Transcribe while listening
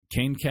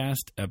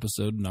CaneCast,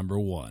 episode number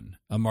 1,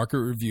 a market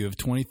review of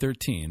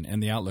 2013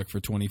 and the outlook for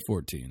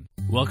 2014.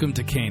 Welcome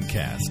to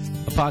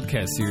CaneCast, a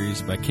podcast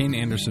series by Kayne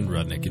Anderson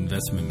Rudnick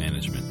Investment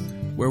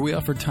Management, where we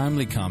offer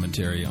timely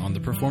commentary on the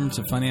performance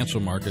of financial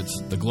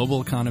markets, the global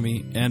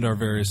economy, and our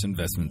various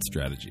investment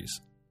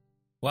strategies.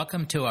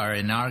 Welcome to our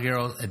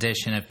inaugural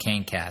edition of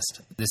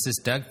CaneCast. This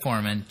is Doug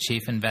Foreman,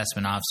 Chief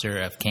Investment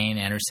Officer of Kayne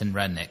Anderson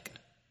Rudnick.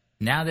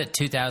 Now that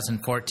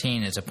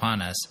 2014 is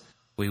upon us,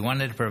 we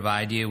wanted to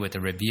provide you with a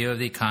review of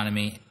the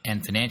economy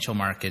and financial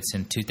markets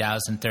in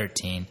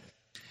 2013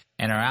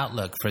 and our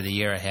outlook for the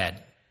year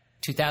ahead.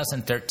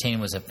 2013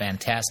 was a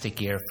fantastic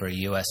year for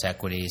U.S.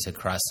 equities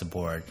across the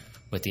board,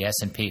 with the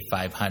S&P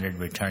 500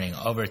 returning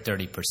over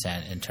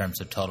 30% in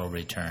terms of total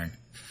return.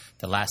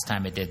 The last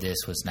time it did this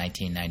was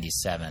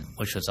 1997,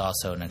 which was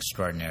also an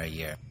extraordinary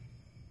year.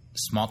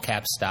 Small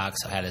cap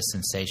stocks had a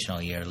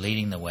sensational year,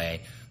 leading the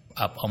way,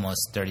 up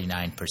almost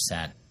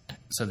 39%.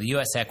 So the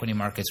U.S. equity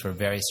markets were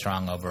very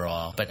strong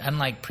overall, but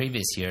unlike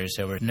previous years,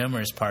 there were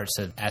numerous parts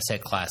of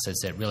asset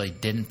classes that really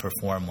didn't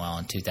perform well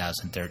in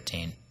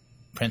 2013.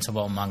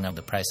 Principal among them,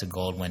 the price of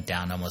gold went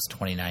down almost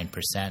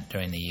 29%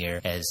 during the year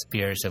as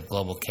fears of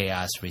global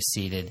chaos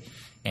receded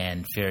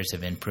and fears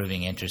of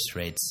improving interest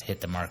rates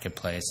hit the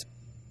marketplace.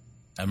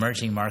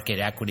 Emerging market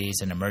equities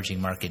and emerging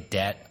market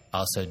debt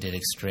also did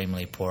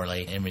extremely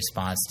poorly in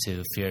response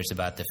to fears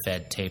about the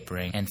Fed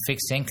tapering. And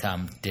fixed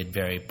income did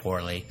very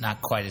poorly,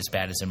 not quite as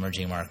bad as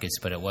emerging markets,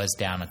 but it was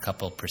down a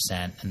couple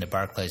percent. And the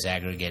Barclays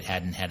aggregate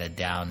hadn't had a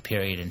down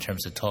period in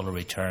terms of total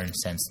return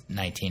since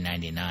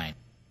 1999.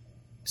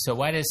 So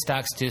why did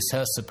stocks do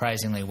so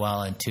surprisingly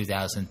well in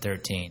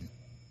 2013?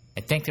 I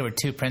think there were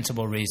two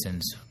principal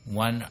reasons.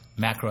 One,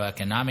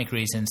 macroeconomic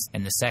reasons,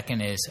 and the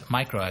second is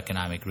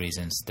microeconomic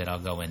reasons that I'll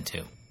go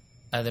into.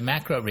 The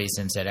macro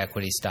reasons that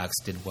equity stocks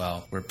did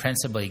well were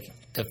principally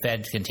the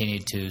Fed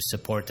continued to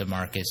support the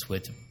markets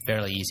with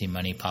fairly easy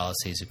money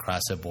policies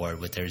across the board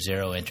with their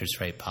zero interest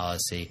rate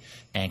policy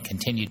and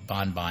continued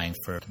bond buying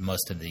for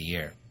most of the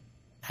year.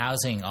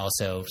 Housing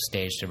also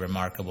staged a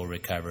remarkable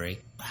recovery.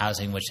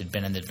 Housing, which had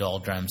been in the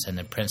doldrums and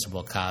the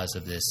principal cause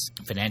of this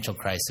financial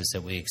crisis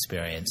that we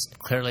experienced,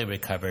 clearly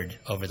recovered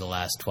over the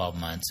last 12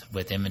 months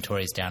with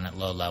inventories down at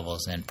low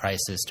levels and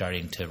prices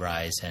starting to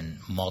rise in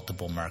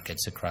multiple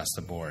markets across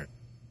the board.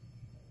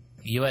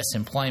 U.S.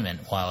 employment,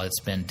 while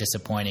it's been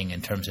disappointing in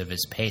terms of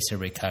its pace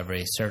of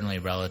recovery, certainly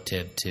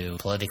relative to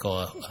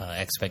political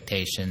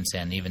expectations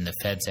and even the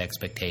Fed's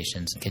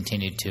expectations,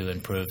 continued to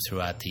improve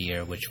throughout the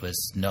year, which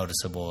was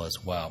noticeable as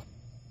well.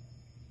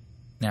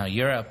 Now,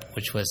 Europe,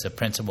 which was the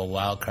principal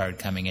wild card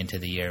coming into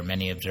the year,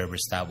 many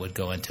observers thought would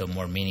go into a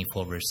more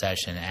meaningful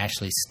recession,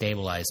 actually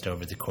stabilized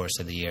over the course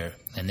of the year.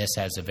 And this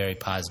has a very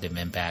positive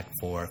impact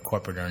for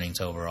corporate earnings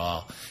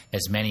overall,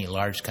 as many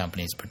large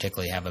companies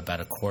particularly have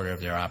about a quarter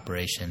of their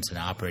operations and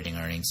operating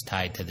earnings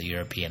tied to the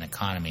European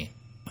economy.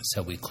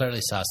 So we clearly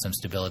saw some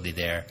stability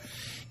there.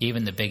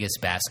 Even the biggest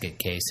basket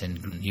case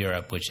in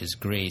Europe, which is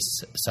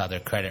Greece, saw their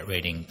credit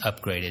rating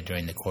upgraded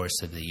during the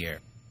course of the year.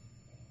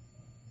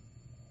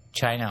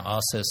 China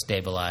also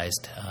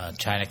stabilized.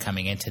 China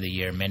coming into the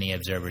year, many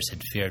observers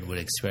had feared would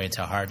experience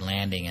a hard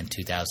landing in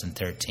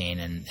 2013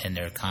 in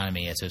their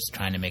economy as it was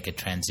trying to make a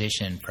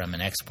transition from an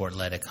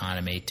export-led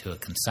economy to a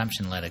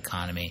consumption-led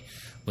economy,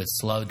 would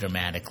slow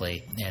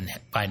dramatically and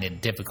find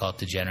it difficult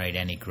to generate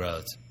any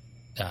growth.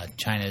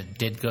 China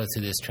did go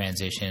through this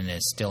transition and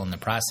is still in the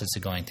process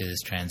of going through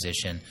this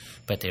transition,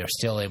 but they are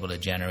still able to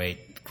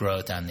generate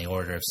growth on the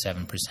order of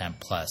 7%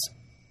 plus.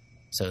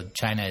 So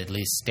China at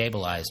least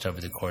stabilized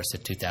over the course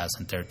of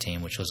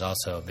 2013, which was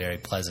also a very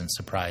pleasant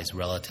surprise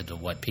relative to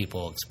what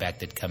people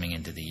expected coming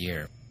into the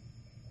year.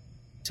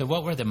 So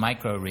what were the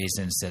micro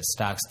reasons that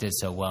stocks did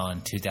so well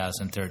in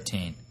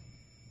 2013?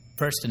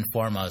 First and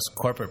foremost,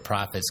 corporate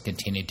profits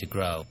continued to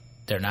grow.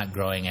 They're not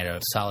growing at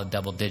a solid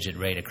double-digit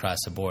rate across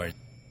the board.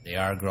 They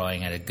are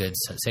growing at a good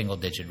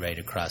single-digit rate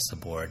across the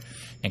board.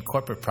 And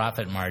corporate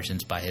profit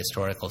margins by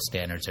historical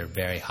standards are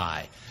very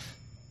high.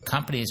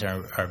 Companies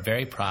are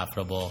very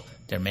profitable,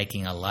 they're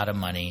making a lot of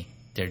money,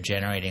 they're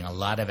generating a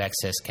lot of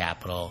excess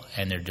capital,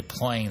 and they're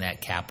deploying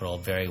that capital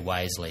very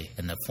wisely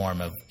in the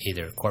form of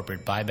either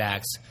corporate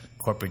buybacks,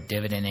 corporate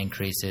dividend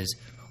increases,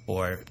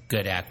 or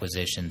good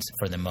acquisitions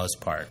for the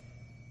most part.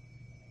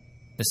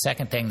 The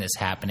second thing that's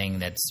happening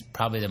that's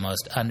probably the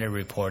most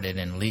underreported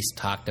and least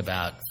talked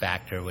about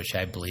factor, which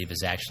I believe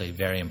is actually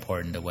very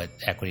important to what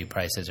equity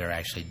prices are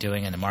actually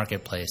doing in the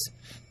marketplace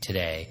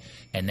today,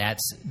 and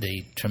that's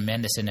the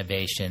tremendous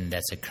innovation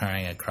that's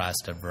occurring across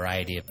a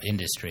variety of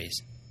industries.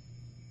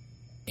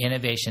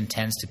 Innovation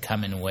tends to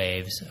come in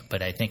waves,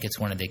 but I think it's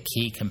one of the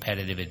key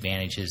competitive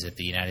advantages that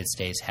the United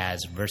States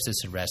has versus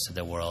the rest of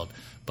the world,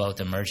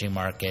 both emerging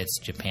markets,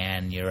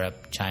 Japan,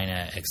 Europe,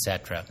 China,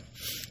 etc.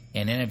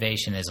 And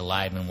innovation is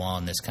alive and well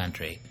in this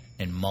country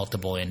in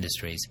multiple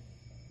industries.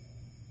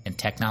 In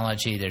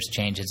technology, there's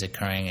changes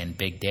occurring in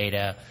big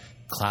data,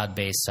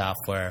 cloud-based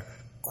software,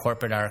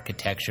 corporate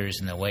architectures,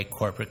 and the way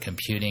corporate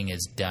computing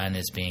is done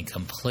is being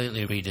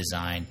completely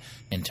redesigned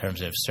in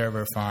terms of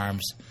server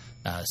farms,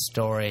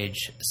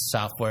 storage,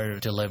 software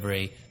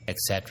delivery,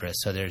 etc.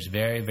 So there's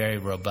very, very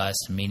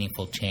robust,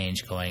 meaningful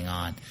change going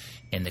on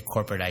in the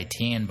corporate IT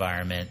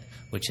environment,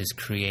 which has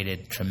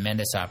created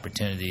tremendous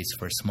opportunities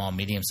for small,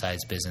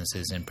 medium-sized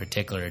businesses in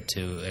particular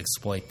to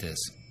exploit this.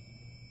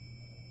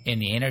 In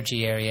the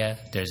energy area,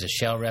 there's a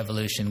shale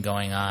revolution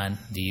going on.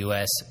 The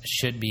U.S.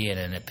 should be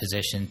in a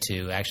position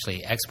to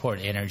actually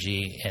export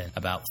energy in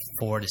about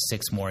 4 to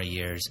 6 more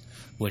years,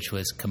 which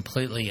was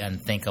completely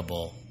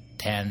unthinkable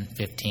 10,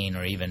 15,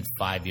 or even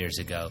 5 years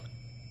ago.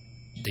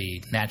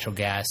 The natural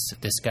gas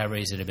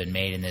discoveries that have been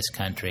made in this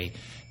country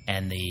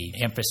and the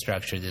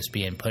infrastructure that's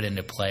being put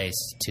into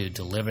place to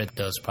deliver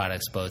those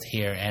products both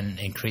here and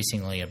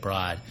increasingly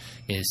abroad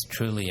is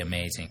truly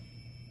amazing.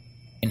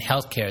 In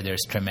healthcare,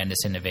 there's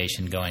tremendous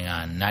innovation going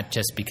on, not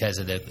just because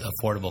of the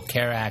Affordable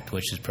Care Act,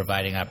 which is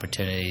providing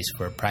opportunities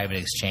for private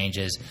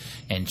exchanges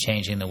and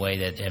changing the way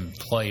that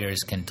employers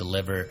can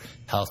deliver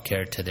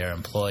healthcare to their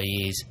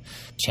employees,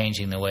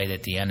 changing the way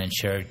that the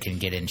uninsured can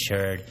get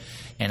insured,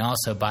 and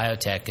also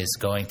biotech is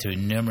going through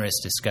numerous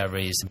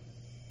discoveries.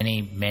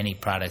 Many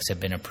products have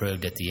been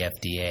approved at the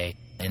FDA.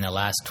 In the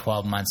last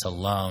 12 months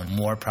alone,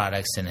 more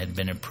products than had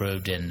been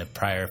approved in the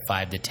prior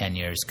 5 to 10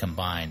 years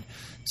combined.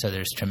 So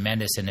there's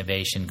tremendous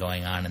innovation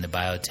going on in the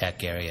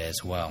biotech area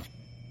as well.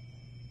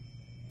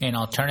 In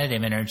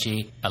alternative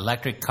energy,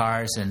 electric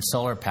cars and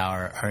solar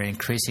power are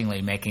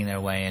increasingly making their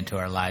way into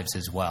our lives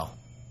as well.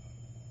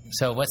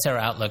 So what's our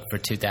outlook for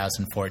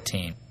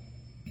 2014?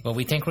 Well,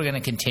 we think we're going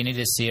to continue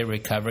to see a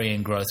recovery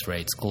in growth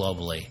rates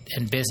globally,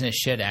 and business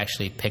should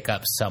actually pick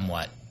up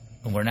somewhat.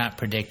 We're not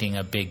predicting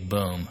a big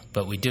boom,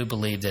 but we do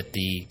believe that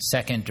the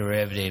second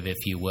derivative, if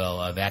you will,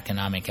 of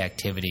economic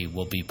activity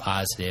will be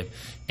positive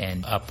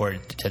and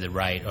upward to the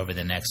right over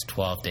the next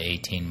 12 to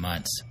 18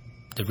 months.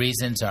 The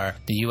reasons are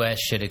the U.S.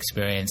 should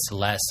experience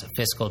less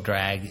fiscal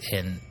drag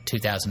in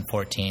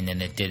 2014 than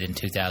it did in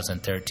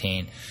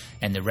 2013,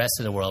 and the rest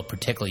of the world,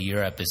 particularly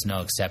Europe, is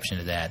no exception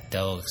to that.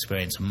 They'll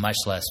experience much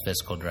less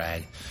fiscal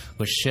drag,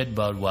 which should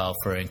bode well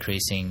for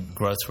increasing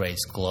growth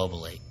rates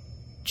globally.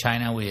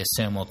 China, we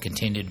assume, will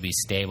continue to be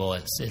stable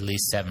at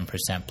least 7%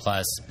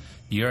 plus.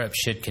 Europe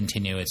should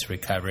continue its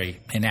recovery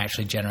and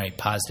actually generate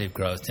positive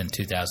growth in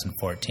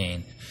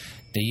 2014.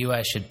 The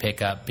U.S. should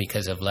pick up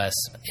because of less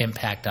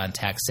impact on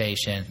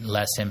taxation,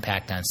 less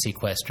impact on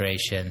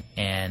sequestration,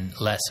 and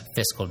less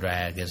fiscal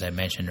drag, as I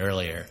mentioned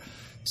earlier.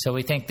 So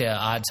we think the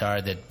odds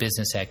are that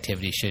business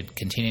activity should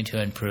continue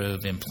to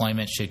improve,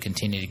 employment should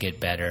continue to get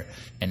better,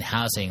 and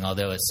housing,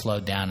 although it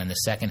slowed down in the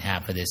second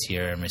half of this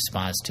year in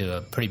response to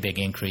a pretty big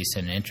increase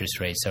in interest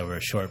rates over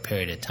a short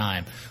period of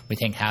time, we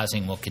think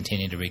housing will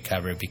continue to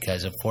recover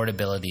because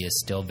affordability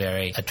is still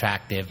very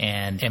attractive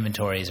and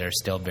inventories are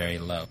still very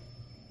low.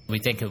 We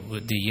think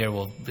the year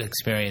will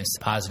experience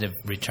positive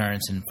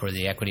returns for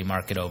the equity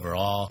market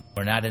overall.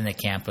 We're not in the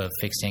camp of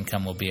fixed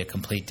income will be a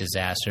complete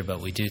disaster, but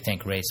we do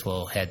think rates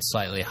will head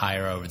slightly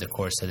higher over the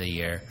course of the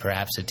year.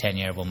 Perhaps the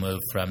 10-year will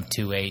move from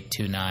 2.8,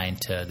 2.9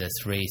 to the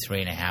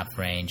 3.5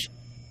 range.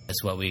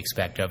 That's what we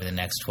expect over the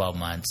next 12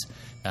 months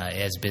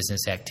as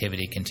business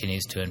activity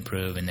continues to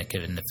improve and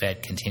the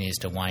Fed continues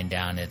to wind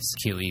down its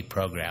QE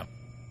program.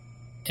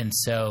 And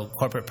so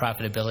corporate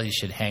profitability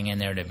should hang in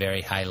there at a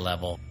very high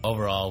level.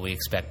 Overall, we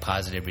expect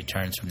positive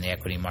returns from the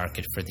equity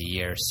market for the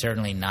year,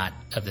 certainly not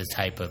of the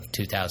type of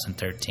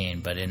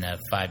 2013, but in a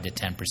 5 to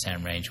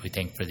 10% range, we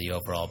think, for the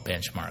overall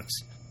benchmarks.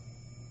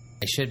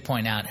 I should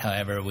point out,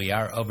 however, we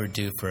are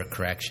overdue for a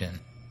correction.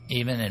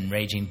 Even in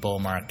raging bull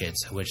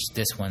markets, which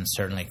this one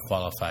certainly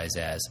qualifies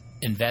as,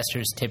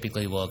 investors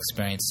typically will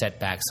experience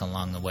setbacks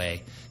along the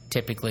way.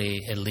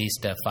 Typically, at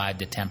least a 5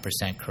 to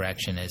 10%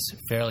 correction is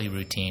fairly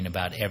routine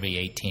about every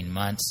 18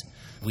 months.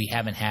 We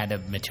haven't had a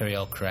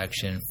material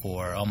correction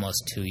for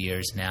almost 2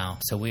 years now,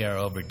 so we are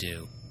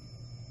overdue.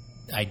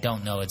 I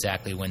don't know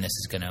exactly when this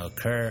is going to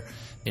occur.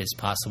 It's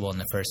possible in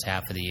the first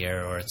half of the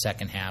year or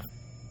second half.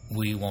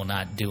 We will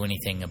not do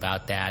anything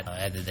about that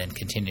other than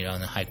continue to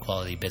own the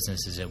high-quality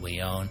businesses that we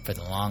own for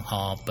the long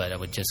haul. But I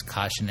would just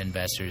caution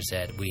investors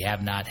that we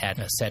have not had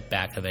a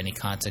setback of any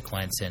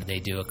consequence, and they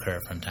do occur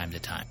from time to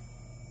time.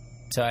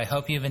 So I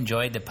hope you've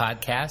enjoyed the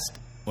podcast.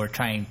 We're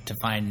trying to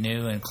find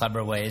new and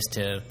clever ways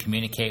to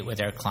communicate with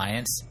our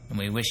clients, and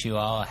we wish you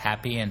all a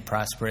happy and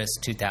prosperous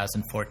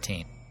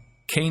 2014.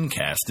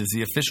 CaneCast is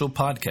the official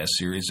podcast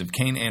series of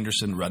Kayne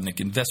Anderson Rudnick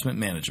Investment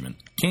Management.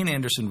 Kayne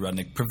Anderson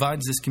Rudnick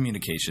provides this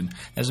communication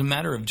as a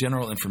matter of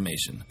general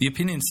information. The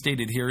opinions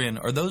stated herein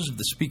are those of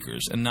the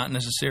speakers and not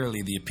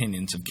necessarily the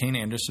opinions of Kayne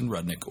Anderson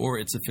Rudnick or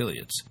its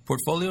affiliates.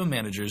 Portfolio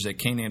managers at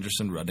Kayne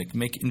Anderson Rudnick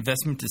make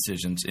investment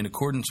decisions in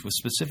accordance with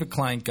specific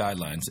client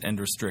guidelines and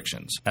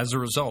restrictions. As a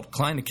result,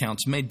 client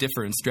accounts may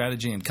differ in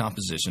strategy and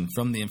composition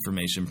from the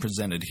information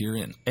presented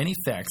herein. Any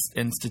facts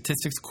and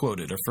statistics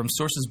quoted are from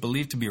sources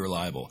believed to be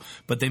reliable,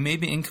 but they may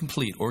be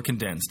incomplete or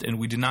condensed, and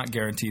we do not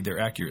guarantee their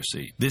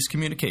accuracy. This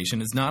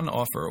communication is not an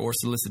offer or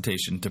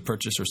solicitation to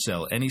purchase or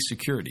sell any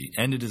security,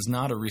 and it is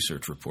not a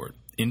research report.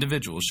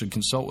 Individuals should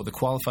consult with a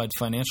qualified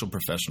financial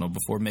professional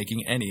before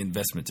making any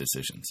investment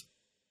decisions.